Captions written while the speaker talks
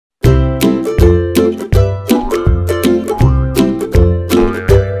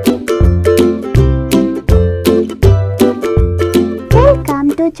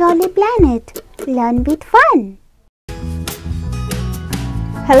minute. Learn with fun.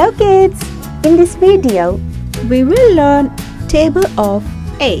 Hello kids! In this video, we will learn table of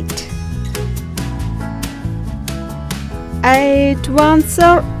 8. 8 ones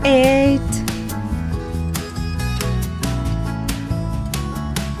are 8.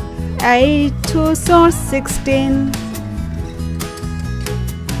 8 twos are 16.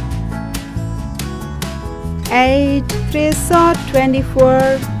 8 threes are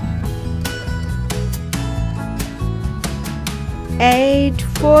 24. 8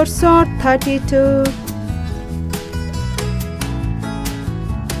 fours are 32.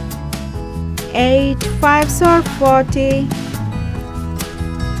 8 fives are 40.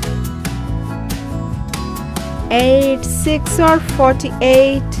 8 six are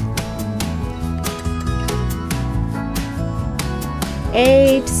 48.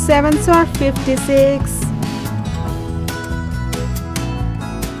 8 sevens are 56.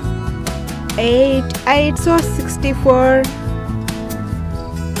 8 eights are 64.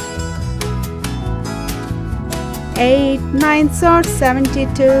 8 nines are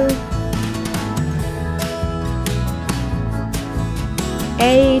 72.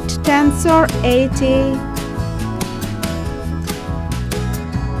 8 tens are 80.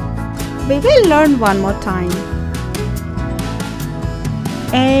 We will learn one more time.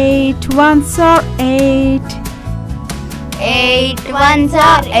 8 ones are 8. 8 ones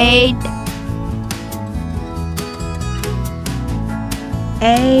are 8.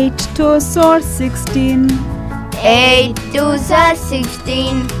 8 twos are 16. 8 twos are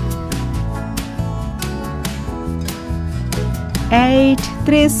 16. 8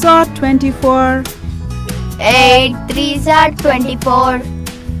 threes are 24. 8 threes are 24.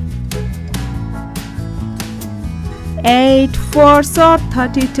 8 fours are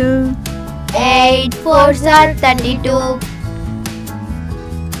 32. 8 fours are 32.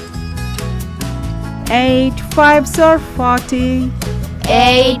 8 fives are 40.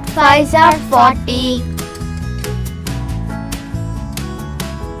 8 fives are 40.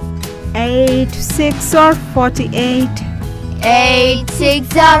 8 six are 48. 8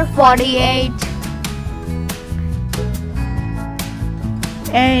 six are 48.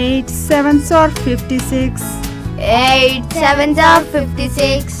 8 sevens are 56. 8 sevens are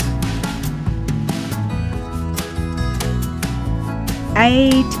 56.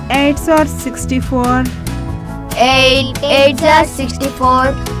 8 eights are 64. 8 eights are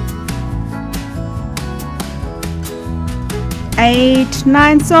 64. 8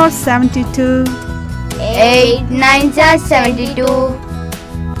 nines are 72. 8 nines are 72.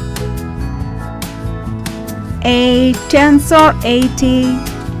 8 tens are 80.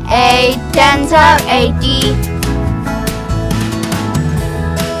 8 tens are 80.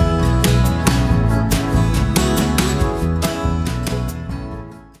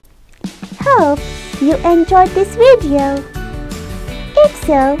 Hope you enjoyed this video. If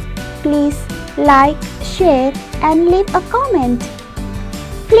so, please like, share and leave a comment.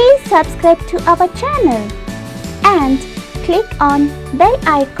 Please subscribe to our channel and click on bell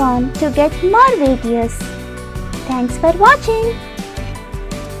icon to get more videos. Thanks for watching.